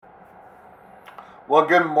Well,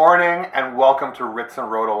 good morning and welcome to Ritson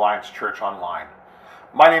Road Alliance Church Online.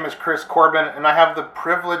 My name is Chris Corbin and I have the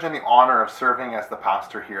privilege and the honor of serving as the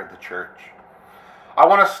pastor here at the church. I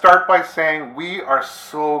want to start by saying we are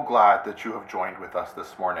so glad that you have joined with us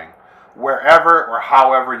this morning, wherever or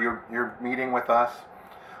however you're meeting with us.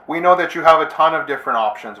 We know that you have a ton of different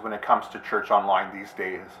options when it comes to church online these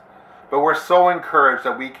days, but we're so encouraged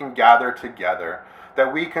that we can gather together,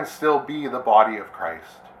 that we can still be the body of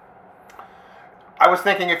Christ. I was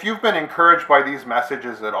thinking, if you've been encouraged by these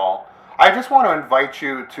messages at all, I just want to invite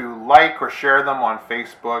you to like or share them on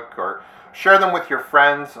Facebook or share them with your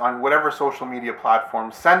friends on whatever social media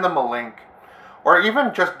platform. Send them a link or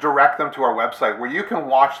even just direct them to our website where you can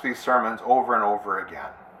watch these sermons over and over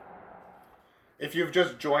again. If you've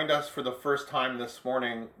just joined us for the first time this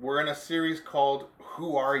morning, we're in a series called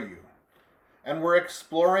Who Are You? And we're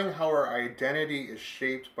exploring how our identity is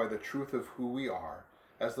shaped by the truth of who we are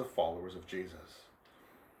as the followers of Jesus.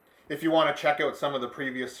 If you want to check out some of the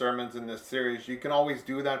previous sermons in this series, you can always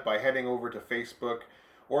do that by heading over to Facebook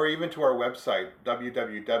or even to our website,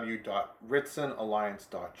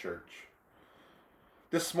 www.ritsonalliance.church.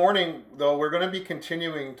 This morning, though, we're going to be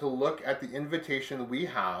continuing to look at the invitation we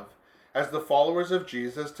have as the followers of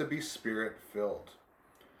Jesus to be Spirit-filled.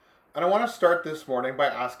 And I want to start this morning by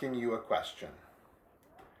asking you a question.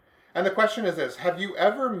 And the question is this: have you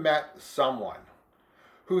ever met someone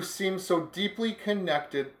who seemed so deeply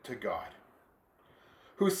connected to God,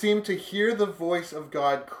 who seemed to hear the voice of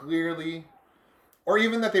God clearly, or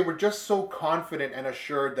even that they were just so confident and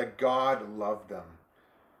assured that God loved them?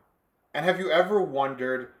 And have you ever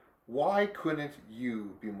wondered, why couldn't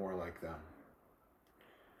you be more like them?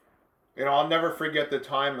 You know, I'll never forget the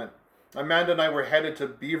time that Amanda and I were headed to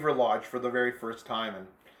Beaver Lodge for the very first time. And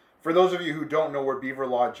for those of you who don't know where Beaver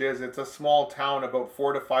Lodge is, it's a small town about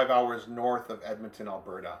 4 to 5 hours north of Edmonton,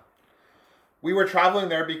 Alberta. We were traveling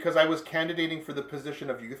there because I was candidating for the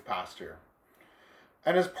position of youth pastor.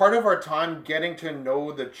 And as part of our time getting to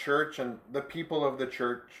know the church and the people of the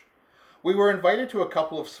church, we were invited to a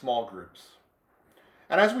couple of small groups.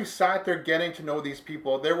 And as we sat there getting to know these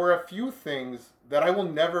people, there were a few things that I will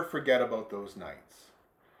never forget about those nights.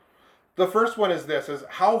 The first one is this, is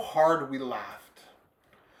how hard we laughed.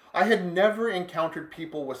 I had never encountered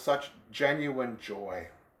people with such genuine joy.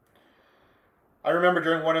 I remember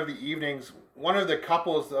during one of the evenings, one of the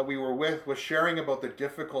couples that we were with was sharing about the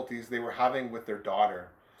difficulties they were having with their daughter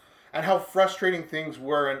and how frustrating things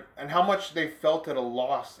were and how much they felt at a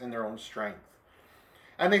loss in their own strength.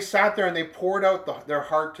 And they sat there and they poured out their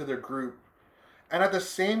heart to their group. And at the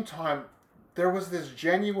same time, there was this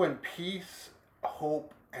genuine peace,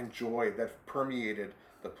 hope, and joy that permeated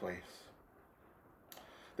the place.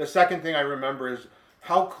 The second thing I remember is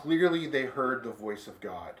how clearly they heard the voice of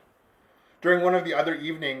God. During one of the other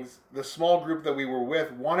evenings, the small group that we were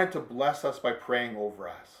with wanted to bless us by praying over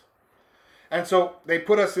us. And so they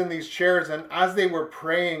put us in these chairs, and as they were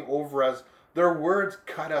praying over us, their words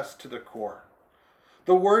cut us to the core.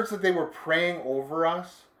 The words that they were praying over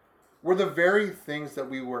us were the very things that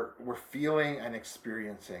we were feeling and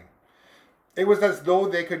experiencing. It was as though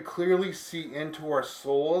they could clearly see into our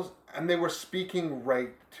souls and they were speaking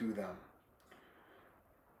right to them.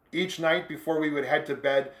 Each night before we would head to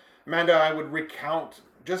bed, Amanda and I would recount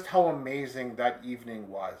just how amazing that evening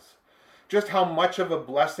was, just how much of a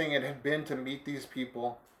blessing it had been to meet these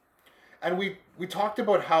people. And we talked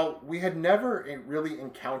about how we had never really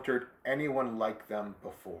encountered anyone like them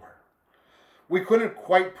before. We couldn't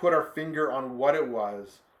quite put our finger on what it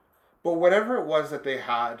was, but whatever it was that they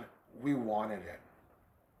had, we wanted it.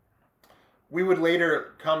 We would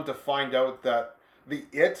later come to find out that the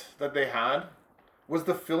it that they had was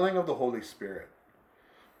the filling of the Holy Spirit.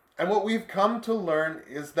 And what we've come to learn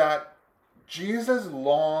is that Jesus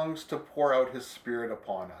longs to pour out his Spirit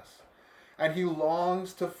upon us. And he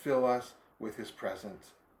longs to fill us with his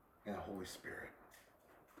presence in the Holy Spirit.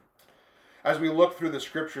 As we look through the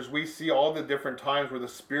scriptures, we see all the different times where the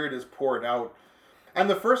Spirit is poured out. And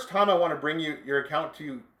the first time I want to bring your account to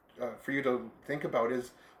you, for you to think about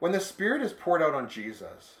is when the Spirit is poured out on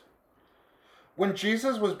Jesus. When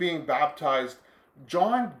Jesus was being baptized,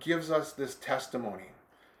 John gives us this testimony.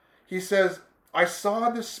 He says, "I saw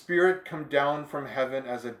the Spirit come down from heaven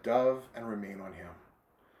as a dove and remain on him.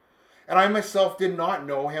 And I myself did not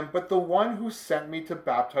know him, but the one who sent me to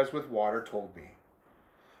baptize with water told me,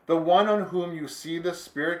 'The one on whom you see the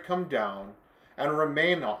Spirit come down and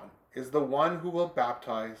remain on is the one who will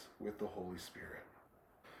baptize with the Holy Spirit.'"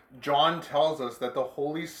 John tells us that the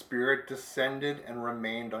Holy Spirit descended and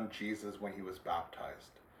remained on Jesus when he was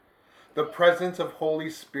baptized. The presence of Holy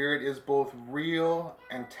Spirit is both real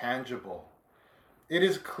and tangible. It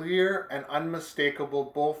is clear and unmistakable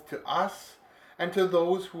both to us and to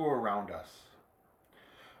those who are around us.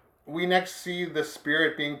 We next see the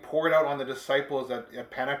Spirit being poured out on the disciples at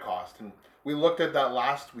Pentecost, and we looked at that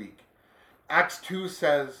last week. Acts 2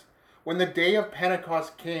 says, when the day of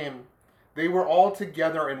Pentecost came, they were all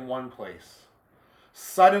together in one place.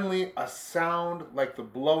 Suddenly a sound like the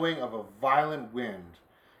blowing of a violent wind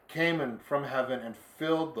came in from heaven and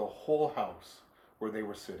filled the whole house where they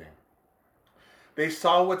were sitting. They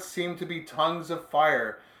saw what seemed to be tongues of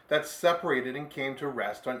fire that separated and came to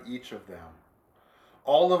rest on each of them.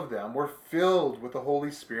 All of them were filled with the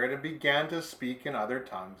Holy Spirit and began to speak in other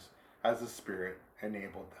tongues as the Spirit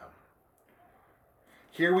enabled them.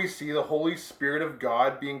 Here we see the Holy Spirit of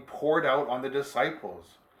God being poured out on the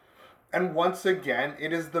disciples. And once again,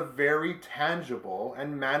 it is the very tangible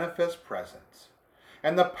and manifest presence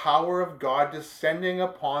and the power of God descending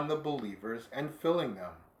upon the believers and filling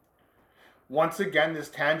them. Once again, this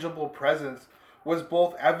tangible presence was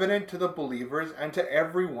both evident to the believers and to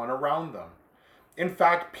everyone around them. In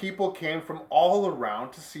fact, people came from all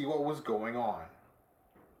around to see what was going on.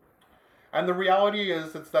 And the reality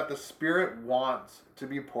is that the Spirit wants to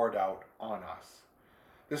be poured out on us.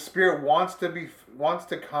 The Spirit wants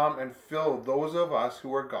to come and fill those of us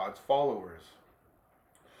who are God's followers.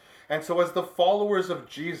 And so as the followers of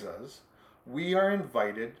Jesus, we are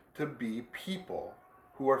invited to be people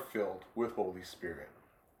who are filled with Holy Spirit.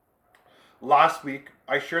 Last week,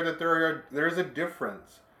 I shared that there is a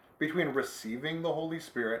difference between receiving the Holy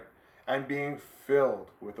Spirit and being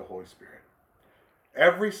filled with the Holy Spirit.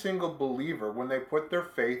 Every single believer, when they put their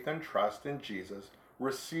faith and trust in Jesus,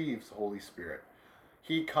 receives the Holy Spirit.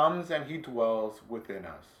 He comes and he dwells within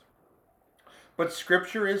us. But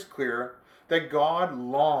Scripture is clear that God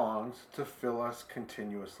longs to fill us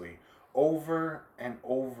continuously, over and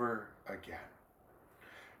over again.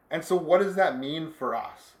 And so what does that mean for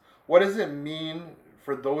us? What does it mean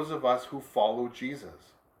for those of us who follow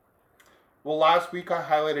Jesus? Well, last week I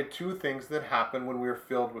highlighted two things that happen when we are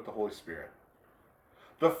filled with the Holy Spirit.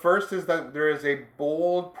 The first is that there is a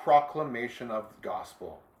bold proclamation of the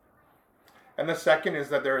gospel. And the second is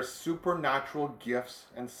that there are supernatural gifts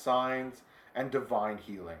and signs and divine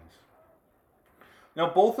healings. Now,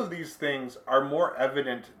 both of these things are more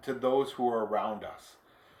evident to those who are around us.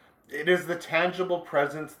 It is the tangible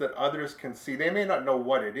presence that others can see. They may not know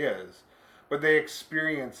what it is, but they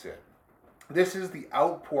experience it. This is the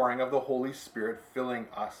outpouring of the Holy Spirit filling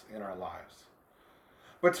us in our lives.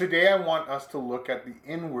 But today I want us to look at the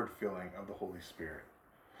inward filling of the Holy Spirit,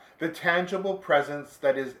 the tangible presence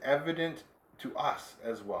that is evident to us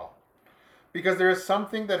as well. Because there is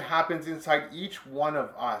something that happens inside each one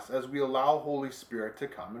of us as we allow Holy Spirit to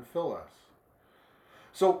come and fill us.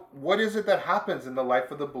 So what is it that happens in the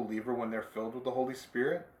life of the believer when they're filled with the Holy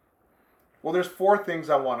Spirit? Well, there's four things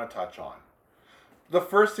I want to touch on. The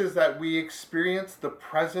first is that we experience the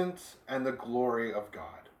presence and the glory of God.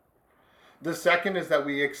 The second is that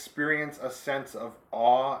we experience a sense of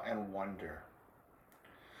awe and wonder.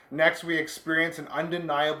 Next, we experience an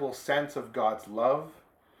undeniable sense of God's love.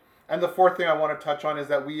 And the fourth thing I want to touch on is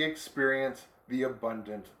that we experience the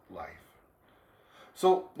abundant life.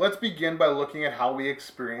 So let's begin by looking at how we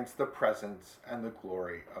experience the presence and the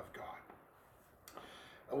glory of God.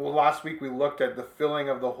 Well, last week we looked at the filling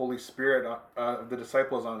of the Holy Spirit of the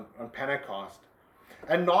disciples on Pentecost.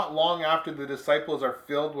 And not long after the disciples are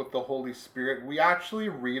filled with the Holy Spirit, we actually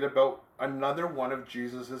read about another one of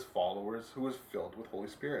Jesus' followers who was filled with Holy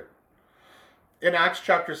Spirit. In Acts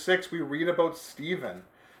chapter 6, we read about Stephen.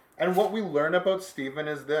 And what we learn about Stephen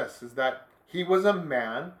is this, is that he was a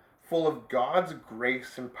man full of God's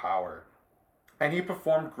grace and power. And he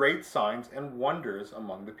performed great signs and wonders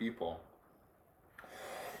among the people.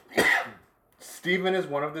 Stephen is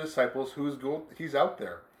one of the disciples he's out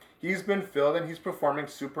there. He's been filled and he's performing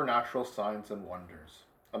supernatural signs and wonders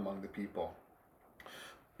among the people.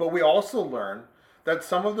 But we also learn that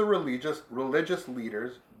some of the religious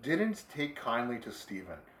leaders didn't take kindly to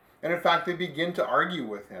Stephen. And in fact, they begin to argue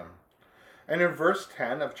with him. And in verse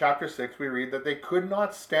 10 of chapter 6, we read that they could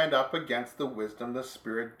not stand up against the wisdom the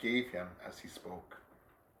Spirit gave him as he spoke.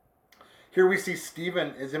 Here we see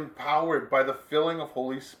Stephen is empowered by the filling of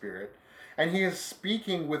Holy Spirit, and he is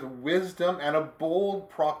speaking with wisdom and a bold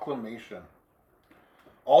proclamation.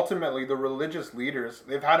 Ultimately, the religious leaders,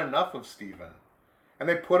 they've had enough of Stephen, and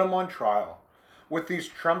they put him on trial with these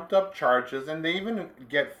trumped up charges, and they even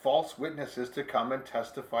get false witnesses to come and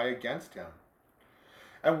testify against him.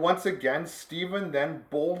 And once again, Stephen then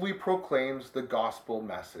boldly proclaims the gospel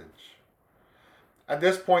message. At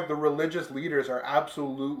this point, the religious leaders are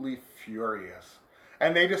absolutely furious,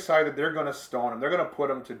 and they decide that they're going to stone him. They're going to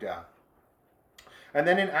put him to death. And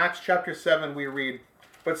then in Acts chapter 7, we read,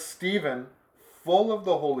 "But Stephen, full of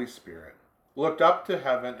the Holy Spirit, looked up to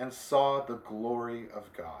heaven and saw the glory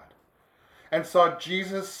of God, and saw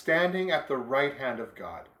Jesus standing at the right hand of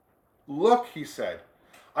God. 'Look,' he said,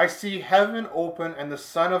 'I see heaven open and the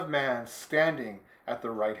Son of Man standing at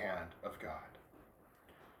the right hand of God.'"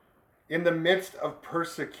 In the midst of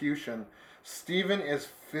persecution, Stephen is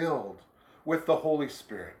filled with the Holy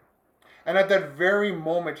Spirit. And at that very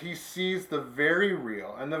moment, he sees the very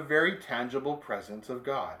real and the very tangible presence of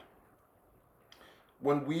God.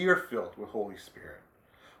 When we are filled with Holy Spirit,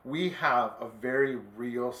 we have a very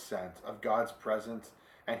real sense of God's presence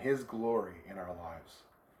and his glory in our lives.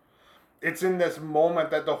 It's in this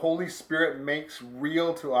moment that the Holy Spirit makes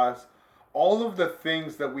real to us all of the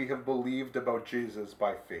things that we have believed about Jesus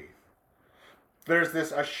by faith. There's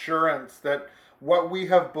this assurance that what we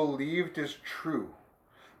have believed is true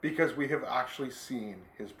because we have actually seen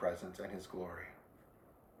his presence and his glory.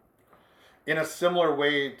 In a similar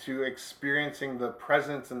way to experiencing the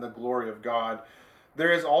presence and the glory of God,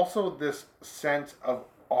 there is also this sense of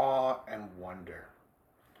awe and wonder.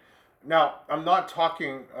 Now, I'm not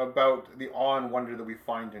talking about the awe and wonder that we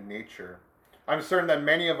find in nature. I'm certain that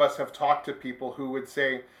many of us have talked to people who would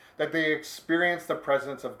say that they experience the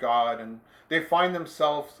presence of God and they find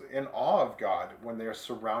themselves in awe of God when they are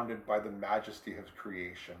surrounded by the majesty of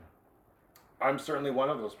creation. I'm certainly one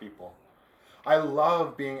of those people. I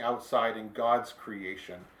love being outside in God's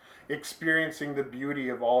creation, experiencing the beauty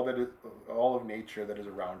of all of nature that is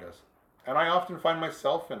around us. And I often find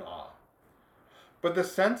myself in awe. But the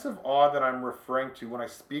sense of awe that I'm referring to when I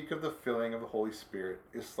speak of the filling of the Holy Spirit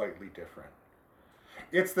is slightly different.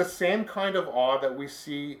 It's the same kind of awe that we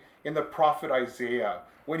see in the prophet Isaiah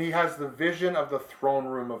when he has the vision of the throne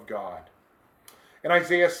room of God. In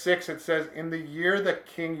Isaiah 6, it says, "In the year that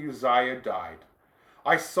King Uzziah died,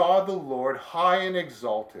 I saw the Lord high and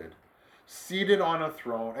exalted, seated on a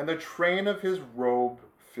throne, and the train of his robe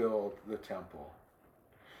filled the temple."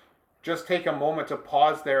 Just take a moment to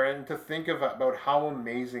pause there and to think about how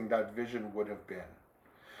amazing that vision would have been.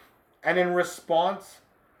 And in response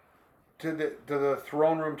to the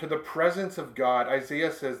throne room, to the presence of God,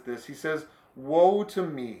 Isaiah says this. He says, "Woe to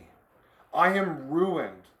me! I am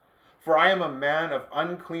ruined, for I am a man of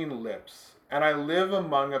unclean lips, and I live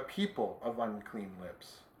among a people of unclean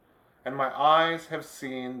lips. And my eyes have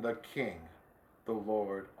seen the King, the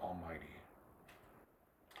Lord Almighty."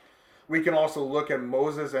 We can also look at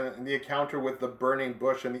Moses and the encounter with the burning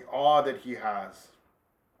bush and the awe that he has.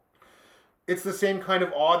 It's the same kind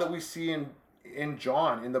of awe that we see in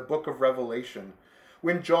John, in the book of Revelation,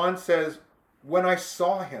 when John says, "When I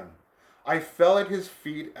saw him, I fell at his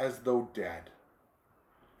feet as though dead."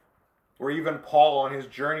 Or even Paul on his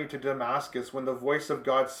journey to Damascus, when the voice of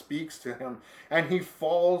God speaks to him and he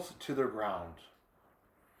falls to the ground.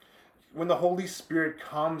 When the Holy Spirit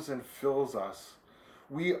comes and fills us,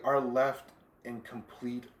 we are left in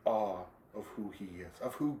complete awe of who he is,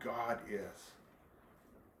 of who God is.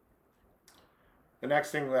 The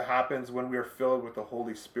next thing that happens when we are filled with the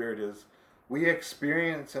Holy Spirit is we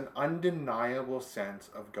experience an undeniable sense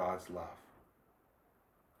of God's love.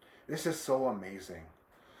 This is so amazing.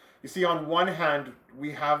 You see, on one hand,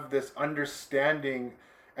 we have this understanding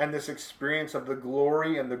and this experience of the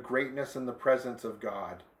glory and the greatness and the presence of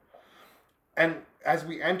God. And as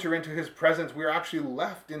we enter into his presence, we're actually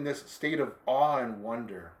left in this state of awe and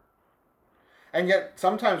wonder. And yet,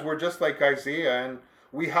 sometimes we're just like Isaiah, and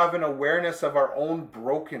we have an awareness of our own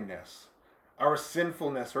brokenness, our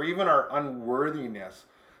sinfulness, or even our unworthiness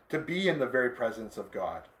to be in the very presence of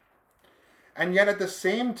God. And yet, at the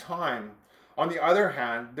same time, on the other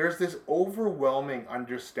hand, there's this overwhelming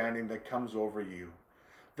understanding that comes over you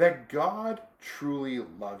that God truly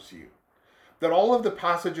loves you. That all of the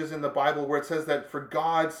passages in the Bible where it says that for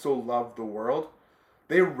God so loved the world,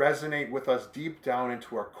 they resonate with us deep down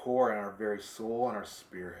into our core and our very soul and our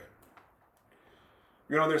spirit.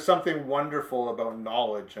 You know, there's something wonderful about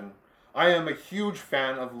knowledge, and I am a huge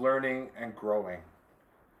fan of learning and growing.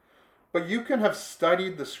 But you can have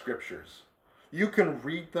studied the scriptures. You can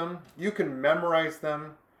read them, you can memorize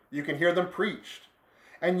them, you can hear them preached,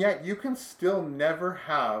 and yet you can still never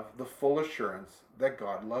have the full assurance that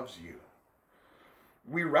God loves you.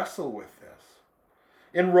 We wrestle with this.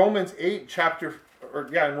 In Romans chapter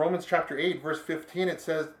 8, verse 15, it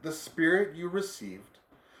says, "The Spirit you received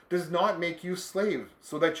does not make you slaves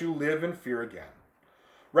so that you live in fear again.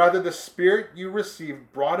 Rather, the Spirit you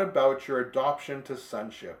received brought about your adoption to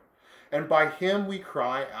sonship, and by him we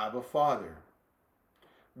cry, Abba, Father."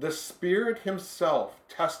 The Spirit himself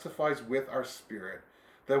testifies with our spirit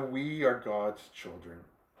that we are God's children.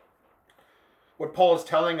 What Paul is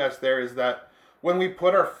telling us there is that When we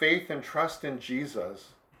put our faith and trust in Jesus,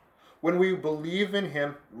 when we believe in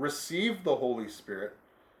him, receive the Holy Spirit,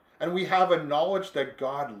 and we have a knowledge that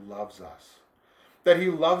God loves us, that he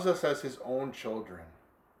loves us as his own children.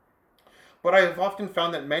 But I have often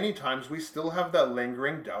found that many times we still have that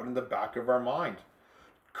lingering doubt in the back of our mind.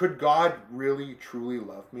 Could God really, truly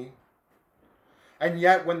love me? And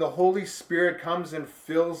yet, when the Holy Spirit comes and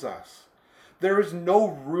fills us, there is no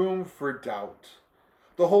room for doubt.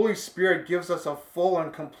 The Holy Spirit gives us a full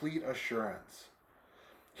and complete assurance.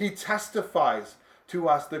 He testifies to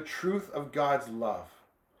us the truth of God's love.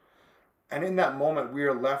 And in that moment, we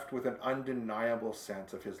are left with an undeniable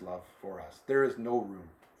sense of his love for us. There is no room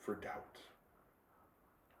for doubt.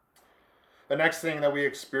 The next thing that we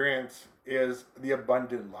experience is the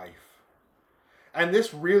abundant life. And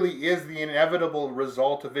this really is the inevitable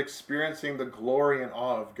result of experiencing the glory and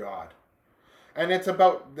awe of God. And it's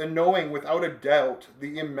about the knowing without a doubt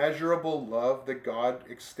the immeasurable love that God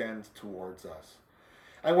extends towards us.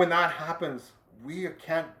 And when that happens, we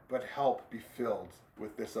can't but help be filled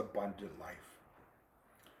with this abundant life.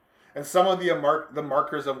 And some of the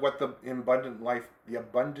markers of what the abundant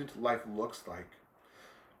life looks like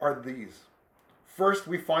are these. First,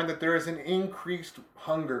 we find that there is an increased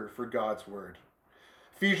hunger for God's word.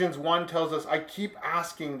 Ephesians 1 tells us, I keep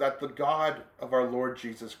asking that the God of our Lord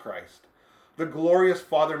Jesus Christ, the glorious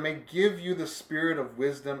Father, may give you the spirit of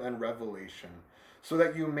wisdom and revelation, so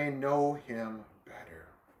that you may know him better.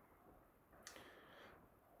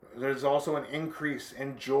 There's also an increase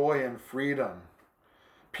in joy and freedom.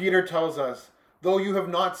 Peter tells us, though you have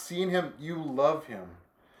not seen him, you love him.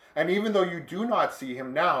 And even though you do not see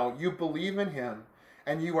him now, you believe in him,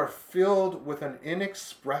 and you are filled with an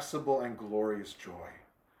inexpressible and glorious joy.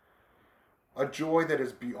 A joy that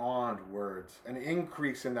is beyond words, an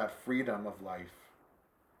increase in that freedom of life.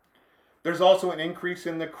 There's also an increase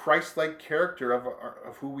in the Christ-like character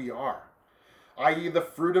of who we are, i.e. the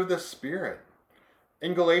fruit of the Spirit.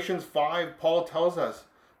 In Galatians 5, Paul tells us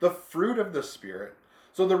the fruit of the Spirit.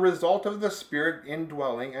 So the result of the Spirit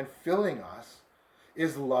indwelling and filling us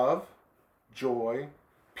is love, joy,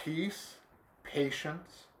 peace,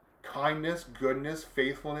 patience, kindness, goodness,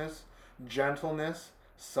 faithfulness, gentleness,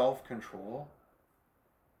 self-control.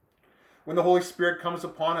 When the Holy Spirit comes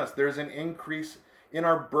upon us, there's an increase in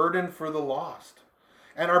our burden for the lost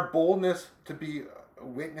and our boldness to be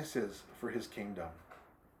witnesses for his kingdom.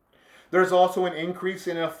 There's also an increase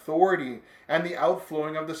in authority and the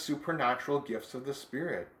outflowing of the supernatural gifts of the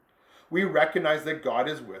Spirit. We recognize that God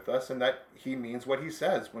is with us and that he means what he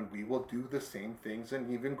says when we will do the same things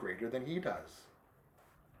and even greater than he does.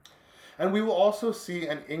 And we will also see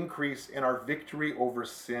an increase in our victory over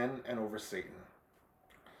sin and over Satan.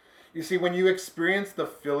 You see, when you experience the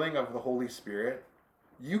filling of the Holy Spirit,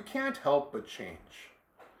 you can't help but change.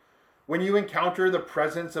 When you encounter the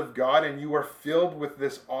presence of God and you are filled with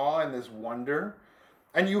this awe and this wonder,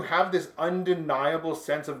 and you have this undeniable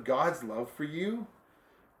sense of God's love for you,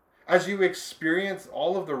 as you experience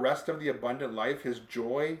all of the rest of the abundant life, his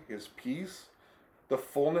joy, his peace, the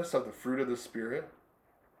fullness of the fruit of the Spirit,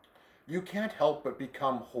 you can't help but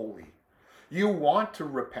become holy. You want to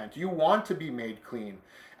repent. You want to be made clean.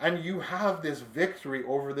 And you have this victory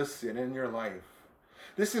over the sin in your life.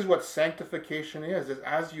 This is what sanctification is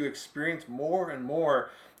as you experience more and more,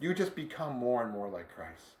 you just become more and more like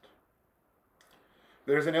Christ.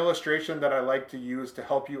 There's an illustration that I like to use to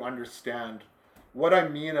help you understand what I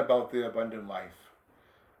mean about the abundant life.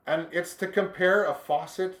 And it's to compare a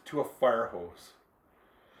faucet to a fire hose.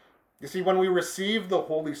 You see, when we receive the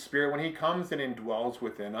Holy Spirit, when he comes and indwells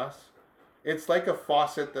within us, it's like a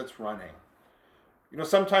faucet that's running. You know,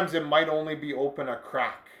 sometimes it might only be open a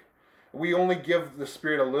crack. We only give the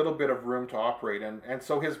Spirit a little bit of room to operate. And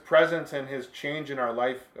so his presence and his change in our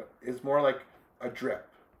life is more like a drip,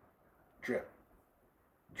 drip,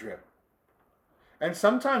 drip. And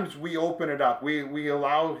sometimes we open it up. We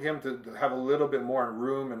allow him to have a little bit more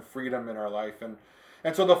room and freedom in our life.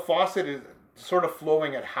 And so the faucet is sort of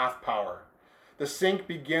flowing at half power. The sink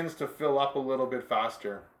begins to fill up a little bit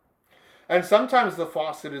faster. And sometimes the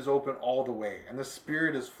faucet is open all the way and the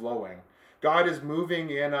Spirit is flowing. God is moving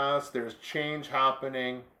in us. There's change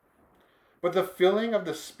happening. But the filling of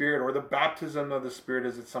the Spirit, or the baptism of the Spirit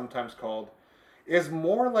as it's sometimes called, is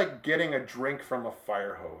more like getting a drink from a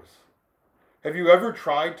fire hose. Have you ever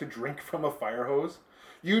tried to drink from a fire hose?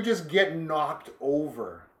 You just get knocked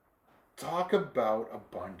over. Talk about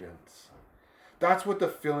abundance. That's what the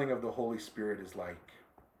filling of the Holy Spirit is like.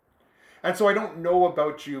 And so I don't know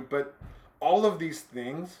about you, but all of these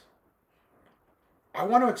things, I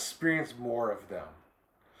want to experience more of them.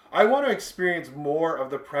 I want to experience more of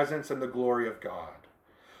the presence and the glory of God.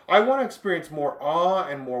 I want to experience more awe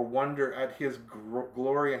and more wonder at his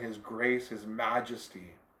glory and his grace, his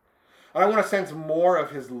majesty. And I want to sense more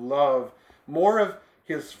of his love, more of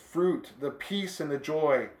his fruit, the peace and the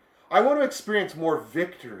joy. I want to experience more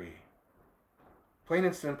victory. Plain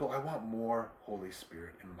and simple, I want more Holy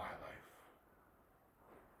Spirit in my life.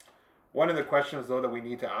 One of the questions, though, that we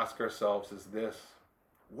need to ask ourselves is this: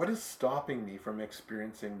 what is stopping me from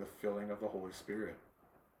experiencing the filling of the Holy Spirit?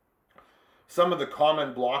 Some of the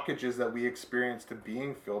common blockages that we experience to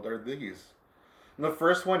being filled are these. And the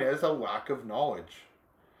first one is a lack of knowledge.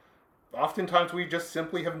 Oftentimes we just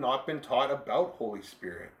simply have not been taught about Holy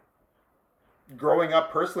Spirit. Growing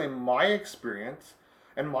up personally, my experience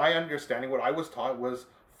and my understanding, what I was taught was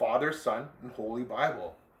Father, Son, and Holy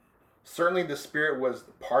Bible. Certainly the Spirit was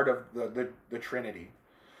part of the Trinity,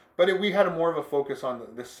 but we had more of a focus on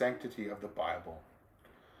the sanctity of the Bible.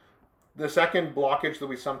 The second blockage that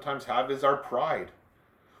we sometimes have is our pride.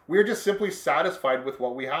 We're just simply satisfied with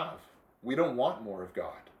what we have. We don't want more of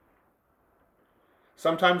God.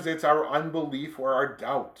 Sometimes it's our unbelief or our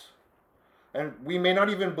doubt. And we may not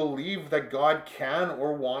even believe that God can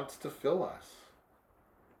or wants to fill us.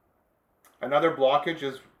 Another blockage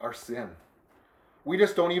is our sin. We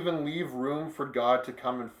just don't even leave room for God to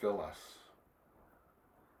come and fill us.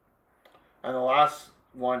 And the last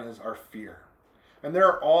one is our fear. And there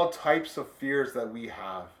are all types of fears that we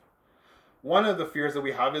have. One of the fears that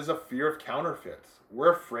we have is a fear of counterfeits.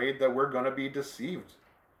 We're afraid that we're going to be deceived.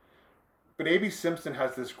 But A.B. Simpson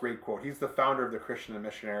has this great quote. He's the founder of the Christian and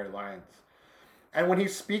Missionary Alliance. And when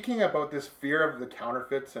he's speaking about this fear of the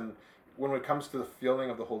counterfeits and when it comes to the filling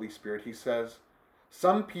of the Holy Spirit, he says,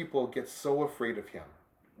 some people get so afraid of him,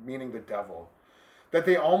 meaning the devil, that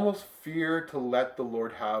they almost fear to let the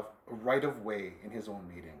Lord have a right of way in his own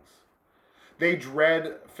meetings. They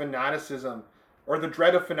dread fanaticism, or the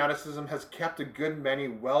dread of fanaticism has kept a good many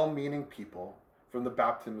well-meaning people from the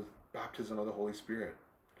baptism of the Holy Spirit.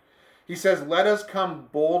 He says, let us come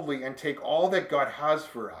boldly and take all that God has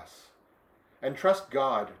for us and trust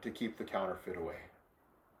God to keep the counterfeit away.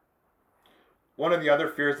 One of the other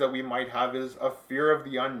fears that we might have is a fear of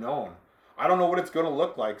the unknown. I don't know what it's going to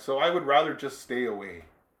look like, so I would rather just stay away.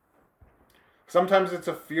 Sometimes it's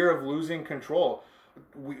a fear of losing control.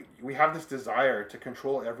 We have this desire to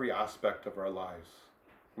control every aspect of our lives.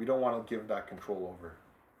 We don't want to give that control over.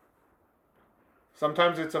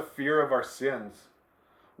 Sometimes it's a fear of our sins.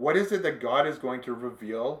 What is it that God is going to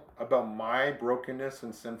reveal about my brokenness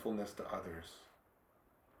and sinfulness to others?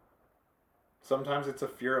 Sometimes it's a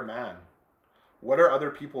fear of man. What are other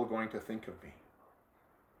people going to think of me?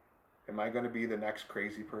 Am I going to be the next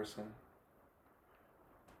crazy person?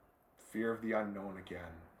 Fear of the unknown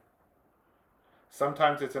again.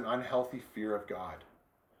 Sometimes it's an unhealthy fear of God.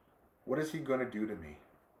 What is he going to do to me?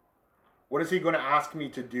 What is he going to ask me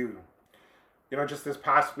to do? Just this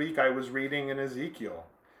past week I was reading in Ezekiel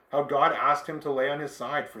how God asked him to lay on his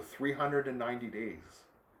side for 390 days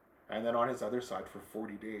and then on his other side for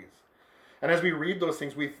 40 days. And as we read those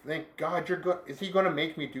things, we think, God, is he going to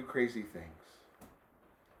make me do crazy things?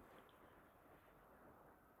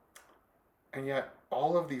 And yet,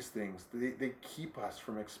 all of these things, they keep us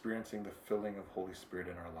from experiencing the filling of Holy Spirit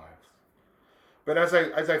in our lives. But as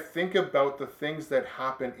I think about the things that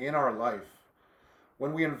happen in our life,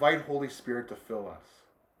 when we invite Holy Spirit to fill us,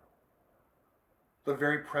 the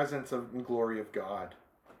very presence and glory of God,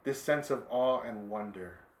 this sense of awe and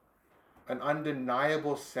wonder, an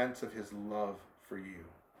undeniable sense of his love for you,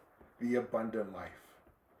 the abundant life,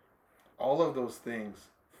 all of those things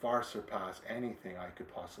far surpass anything I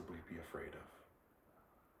could possibly be afraid of.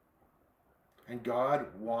 And God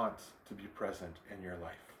wants to be present in your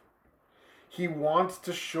life. He wants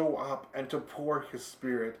to show up and to pour his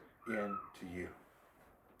Spirit into you.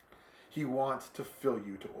 He wants to fill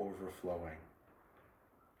you to overflowing,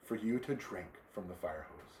 for you to drink from the fire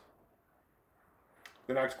hose.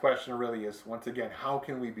 The next question really is, once again, how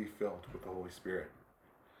can we be filled with the Holy Spirit?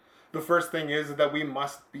 The first thing is that we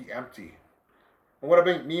must be empty. And what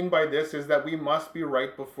I mean by this is that we must be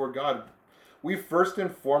right before God. We first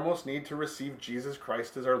and foremost need to receive Jesus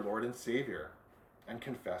Christ as our Lord and Savior and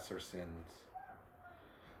confess our sins.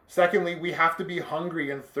 Secondly, we have to be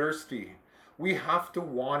hungry and thirsty. We have to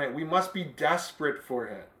want it. We must be desperate for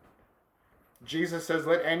it. Jesus says,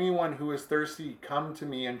 let anyone who is thirsty come to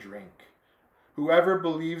me and drink. Whoever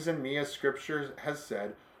believes in me, as Scripture has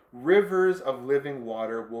said, rivers of living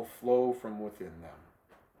water will flow from within them.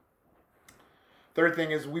 Third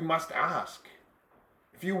thing is we must ask.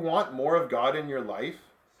 If you want more of God in your life,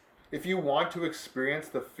 if you want to experience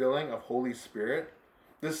the filling of Holy Spirit,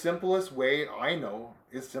 the simplest way I know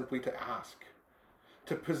is simply to ask,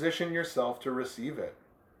 to position yourself to receive it.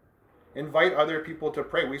 Invite other people to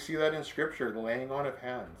pray. We see that in Scripture, the laying on of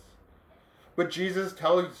hands. But Jesus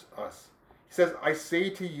tells us, he says, I say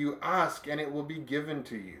to you, ask and it will be given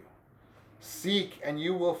to you. Seek and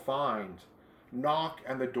you will find. Knock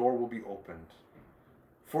and the door will be opened.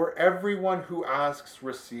 For everyone who asks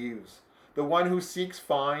receives. The one who seeks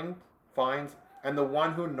finds, and the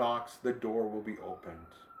one who knocks, the door will be opened.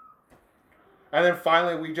 And then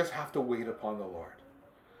finally, we just have to wait upon the Lord.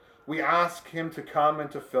 We ask him to come and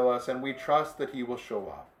to fill us, and we trust that he will show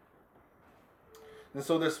up. And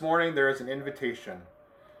so this morning, there is an invitation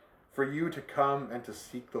for you to come and to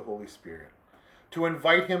seek the Holy Spirit, to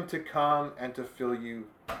invite him to come and to fill you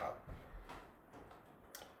up.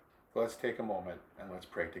 Let's take a moment and let's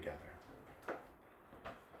pray together.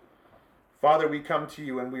 Father, we come to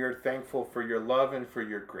you and we are thankful for your love and for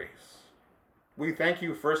your grace. We thank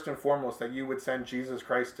you first and foremost that you would send Jesus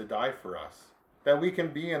Christ to die for us, that we can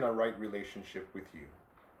be in a right relationship with you.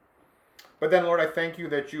 But then, Lord, I thank you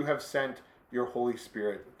that you have sent your Holy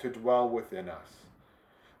Spirit to dwell within us,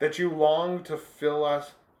 that you long to fill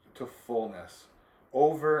us to fullness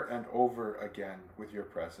over and over again with your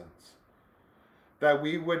presence, that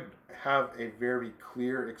we would have a very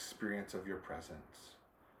clear experience of your presence,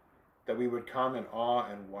 that we would come in awe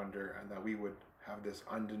and wonder, and that we would have this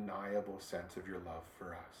undeniable sense of your love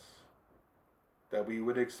for us, that we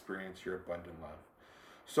would experience your abundant love.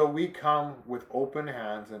 So we come with open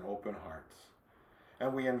hands and open hearts,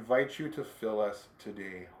 and we invite you to fill us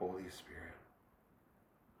today, Holy Spirit.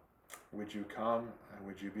 Would you come and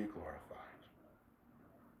would you be glorified?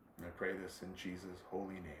 And I pray this in Jesus'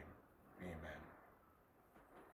 holy name. Amen.